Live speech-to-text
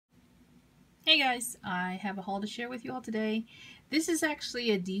Hey guys, I have a haul to share with you all today. This is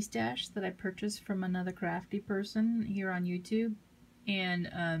actually a destash that I purchased from another crafty person here on YouTube,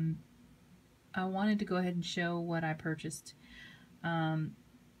 and I wanted to go ahead and show what I purchased.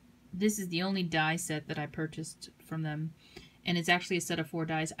 This is the only die set that I purchased from them, and it's actually a set of 4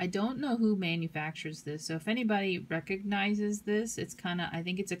 dies. I don't know who manufactures this, so if anybody recognizes this, it's I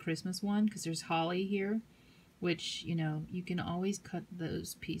think it's a Christmas one because there's holly here. Which, you know, you can always cut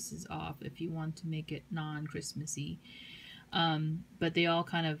those pieces off if you want to make it non-Christmassy. But they all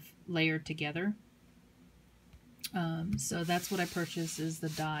kind of layered together. So that's what I purchased, is the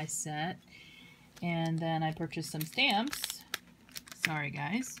die set. And then I purchased some stamps. Sorry,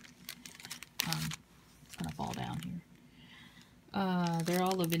 guys. It's going to fall down here. They're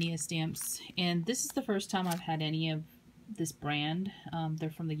all Lavinia stamps. And this is the first time I've had any of this brand. They're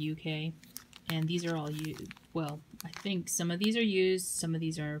from the UK. And these are all used. Well, I think some of these are used. Some of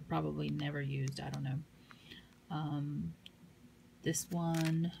these are probably never used. I don't know. This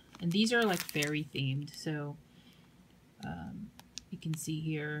one. And these are like fairy themed. So you can see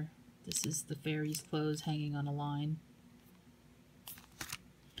here. This is the fairy's clothes hanging on a line.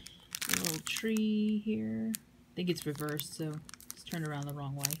 A little tree here. I think it's reversed, so it's turned around the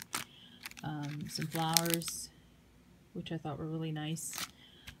wrong way. Some flowers, which I thought were really nice.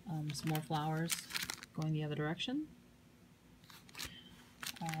 Some more flowers going the other direction.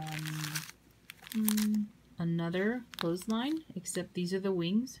 Another clothesline, except these are the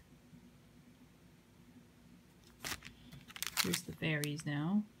wings. Here's the fairies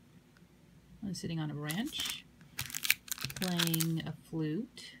now. I'm sitting on a branch, playing a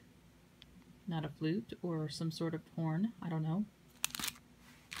flute. Not a flute, or some sort of horn. I don't know.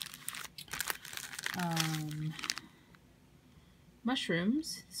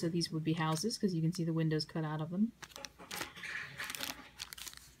 Mushrooms, so these would be houses because you can see the windows cut out of them.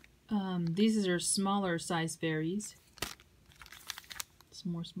 These are smaller size fairies.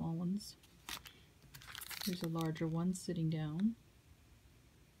 Some more small ones. There's a larger one sitting down.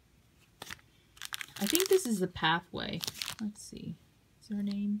 I think this is the pathway. Let's see. Is there a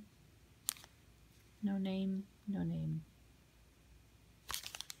name? No name. No name.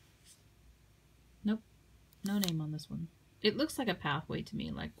 Nope. No name on this one. It looks like a pathway to me,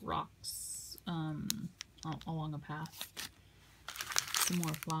 like rocks along a path. Some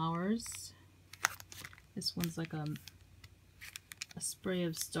more flowers. This one's like a spray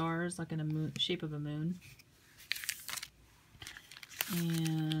of stars, like in a moon, shape of a moon.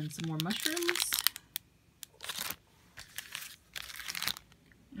 And some more mushrooms.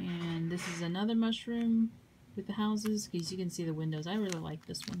 And this is another mushroom with the houses, because you can see the windows. I really like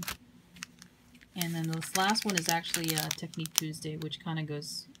this one. And then this last one is actually Technique Tuesday, which kind of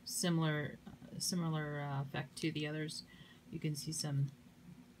goes similar effect to the others. You can see some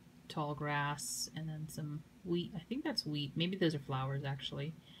tall grass and then some wheat. I think that's wheat. Maybe those are flowers,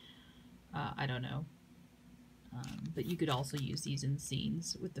 actually. I don't know. But you could also use these in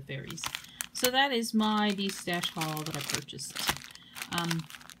scenes with the fairies. So that is my destash haul that I purchased.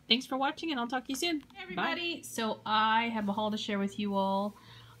 Thanks for watching, and I'll talk to you soon. Hey everybody! Bye. So I have a haul to share with you all.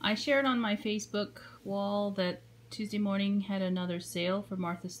 I shared on my Facebook wall that Tuesday morning had another sale for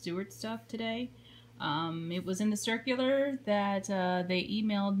Martha Stewart stuff today. It was in the circular that they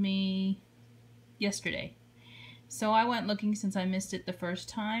emailed me yesterday. So I went looking since I missed it the first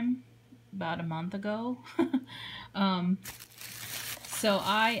time, about a month ago. So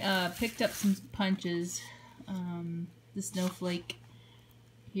I picked up some punches. The snowflake.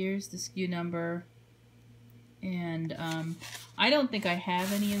 Here's the SKU number. And I don't think I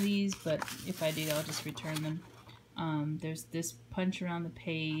have any of these, but if I do, I'll just return them. There's this punch around the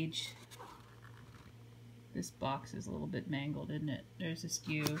page. This box is a little bit mangled, isn't it? There's a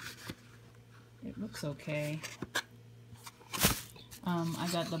SKU. It looks okay. I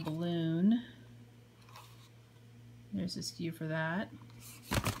got the balloon. There's a SKU for that.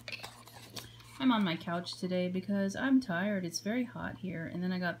 I'm on my couch today because I'm tired. It's very hot here. And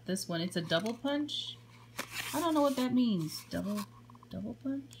then I got this one. It's a double punch. I don't know what that means. Double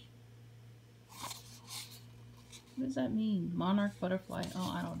punch? What does that mean? Monarch butterfly. Oh,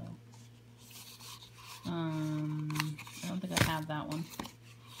 I don't know. I don't think I have that one.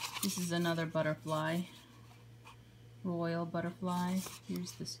 This is another butterfly. Royal butterfly.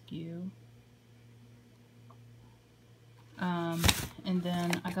 Here's the SKU. And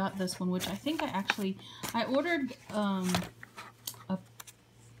then I got this one, which I think I ordered a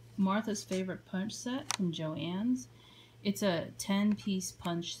Martha's Favorite Punch set from Joann's. It's a 10-piece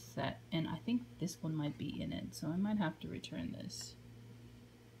punch set, and I think this one might be in it, so I might have to return this.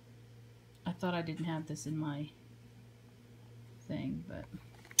 I thought I didn't have this in my thing, but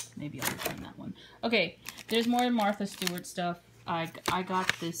maybe I'll return that one. Okay, there's more Martha Stewart stuff. I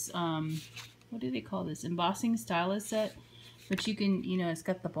got this, what do they call this? Embossing stylus set. But you can, you know, it's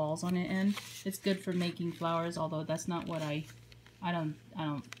got the balls on it, and it's good for making flowers, although that's not what I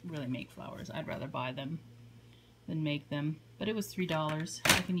don't really make flowers. I'd rather buy them than make them. But it was $3.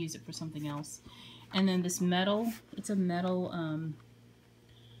 I can use it for something else. And then this metal, it's a metal,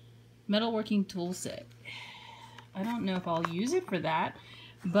 metalworking tool set. I don't know if I'll use it for that,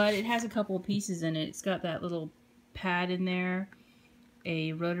 but it has a couple of pieces in it. It's got that little pad in there,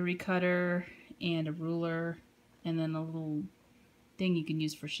 a rotary cutter, and a ruler, and then a little thing you can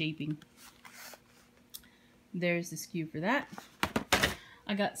use for shaping. There's the SKU for that.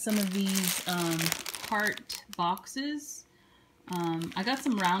 I got some of these heart boxes. I got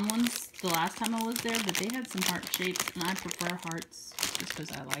some round ones the last time I was there, but they had some heart shapes, and I prefer hearts just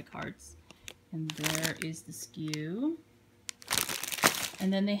because I like hearts. And there is the SKU.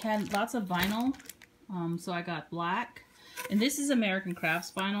 And then they had lots of vinyl. So I got black. And this is American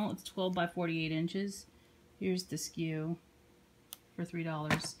Crafts vinyl. It's 12 by 48 inches. Here's the SKU for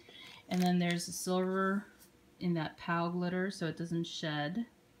 $3. And then there's the silver in that POW glitter so it doesn't shed.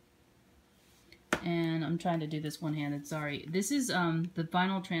 And I'm trying to do this one-handed, sorry. This is the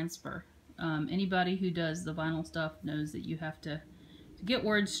vinyl transfer. Anybody who does the vinyl stuff knows that you have to get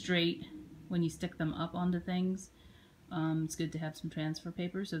words straight when you stick them up onto things. It's good to have some transfer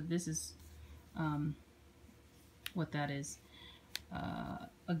paper. So this is what that is.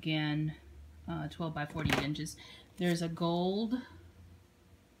 Again, 12 by 48 inches. There's a gold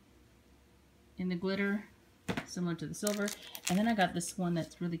in the glitter, similar to the silver. And then I got this one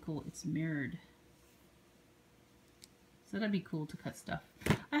that's really cool. It's mirrored. So that'd be cool to cut stuff.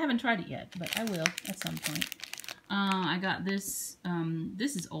 I haven't tried it yet, but I will at some point. I got this.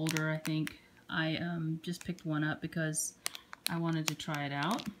 This is older, I think. I just picked one up because I wanted to try it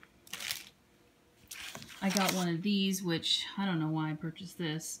out. I got one of these, which I don't know why I purchased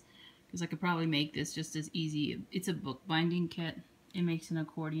this, because I could probably make this just as easy. It's a book binding kit. It makes an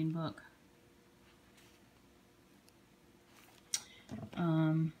accordion book.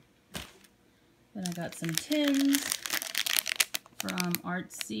 Then I got some tins from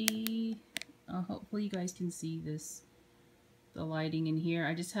Artsy. Hopefully you guys can see this, the lighting in here.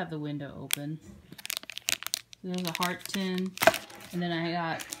 I just have the window open. So there's a heart tin, and then I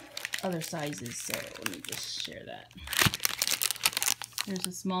got other sizes, so let me just share that. There's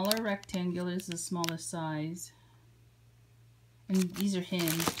a smaller rectangular, this is the smallest size. And these are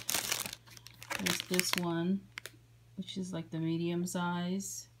hinged. There's this one, which is like the medium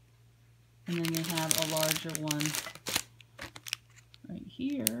size. And then they have a larger one right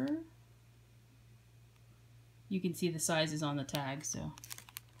here. You can see the sizes on the tag, so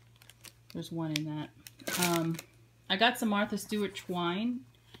there's one in that. I got some Martha Stewart twine.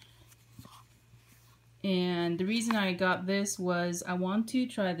 And the reason I got this was I want to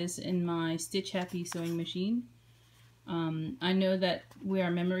try this in my Stitch Happy sewing machine. I know that We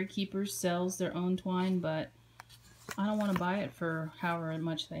Are Memory Keepers sells their own twine, but I don't want to buy it for however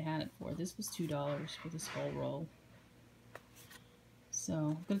much they had it for. This was $2 for this whole roll. So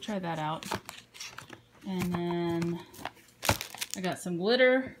I'm going to try that out. And then I got some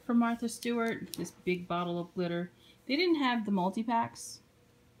glitter from Martha Stewart. This big bottle of glitter. They didn't have the multi-packs.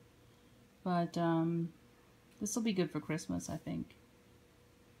 But this will be good for Christmas, I think.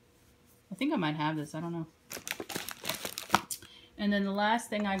 I think I might have this. I don't know. And then the last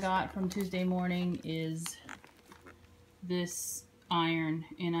thing I got from Tuesday morning is this iron.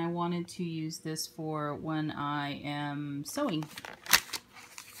 And I wanted to use this for when I am sewing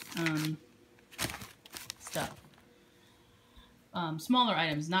stuff. Smaller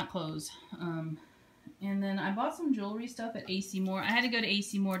items, not clothes. And then I bought some jewelry stuff at AC Moore. I had to go to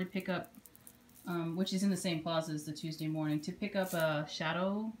AC Moore to pick up, which is in the same plaza as the Tuesday morning, to pick up a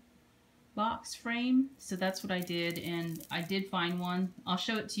shadow box frame. So that's what I did, and I did find one. I'll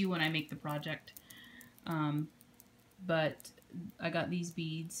show it to you when I make the project. But I got these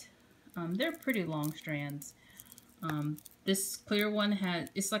beads. They're pretty long strands. This clear one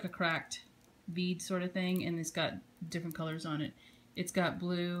it's like a cracked bead sort of thing, and it's got different colors on it. It's got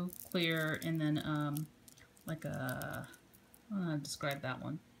blue, clear, and then like a, I don't know how to describe that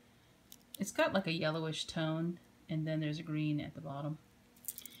one. It's got like a yellowish tone, and then there's a green at the bottom.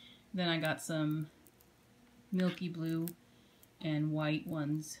 Then I got some milky blue and white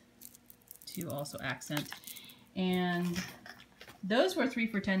ones to also accent. And those were 3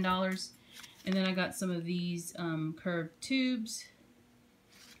 for $10. And then I got some of these curved tubes,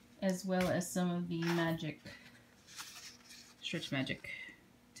 as well as some of the stretch magic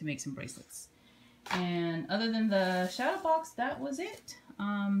to make some bracelets. And other than the shadow box, that was it.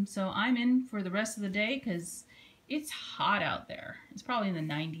 So I'm in for the rest of the day because it's hot out there. It's probably in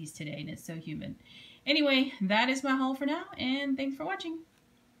the 90s today and it's so humid. Anyway, that is my haul for now, and thanks for watching.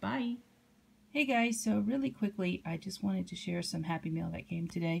 Bye. Hey guys, so really quickly, I just wanted to share some Happy Mail that came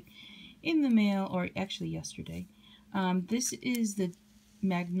today in the mail, or actually yesterday. This is the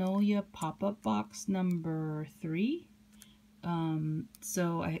Magnolia pop-up box number 3.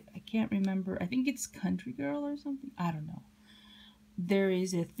 So I can't remember. I think it's Country Girl or something. I don't know. There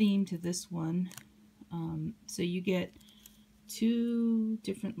is a theme to this one. So you get 2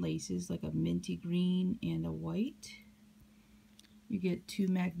 different laces, like a minty green and a white. You get 2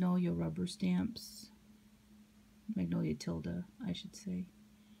 Magnolia rubber stamps. Magnolia tilde, I should say.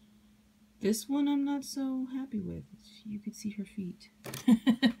 This one I'm not so happy with. You could see her feet.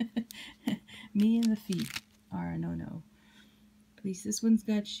 Me and the feet are a no-no. At least this one's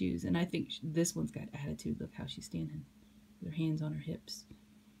got shoes, and I think this one's got attitude. Look how she's standing with her hands on her hips.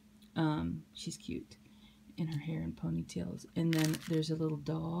 She's cute. And her hair in ponytails. And then there's a little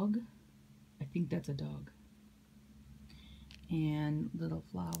dog. I think that's a dog. And little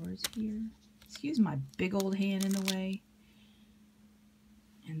flowers here. Excuse my big old hand in the way.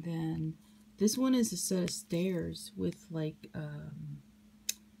 And then this one is a set of stairs with like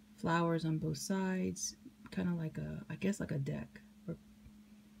flowers on both sides. Kind of like a, I guess like a deck or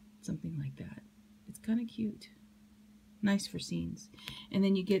something like that. It's kind of cute. Nice for scenes. And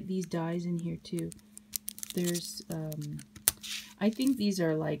then you get these dies in here too. There's, I think these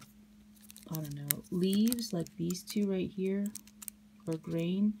are like, I don't know, leaves, like these 2 right here, or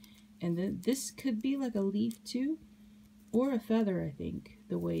grain. And then this could be like a leaf too, or a feather, I think,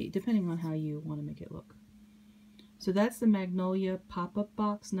 the way, depending on how you want to make it look. So that's the Magnolia pop-up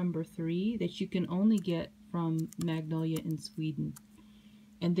box number 3 that you can only get from Magnolia in Sweden.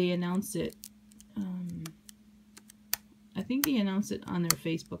 And they announced it, I think they announced it on their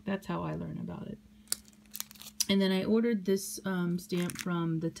Facebook. That's how I learned about it. And then I ordered this stamp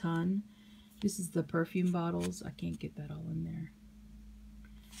from the Ton. This is the perfume bottles. I can't get that all in there.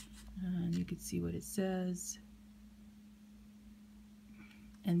 And you can see what it says.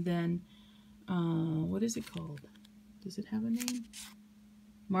 And then, what is it called? Does it have a name?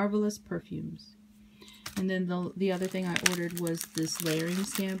 Marvelous Perfumes. And then the other thing I ordered was this layering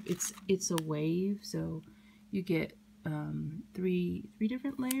stamp. It's a wave, so you get 3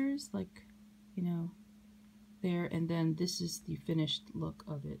 different layers, like, you know, there, and then this is the finished look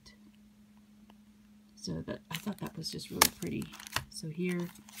of it. So that, I thought that was just really pretty. So here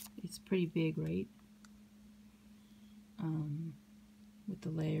it's pretty big, right? With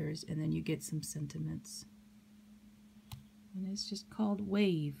the layers, and then you get some sentiments. And it's just called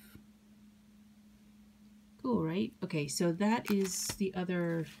Wave. Cool, right? Okay, so that is the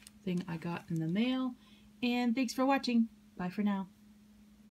other thing I got in the mail. And thanks for watching. Bye for now.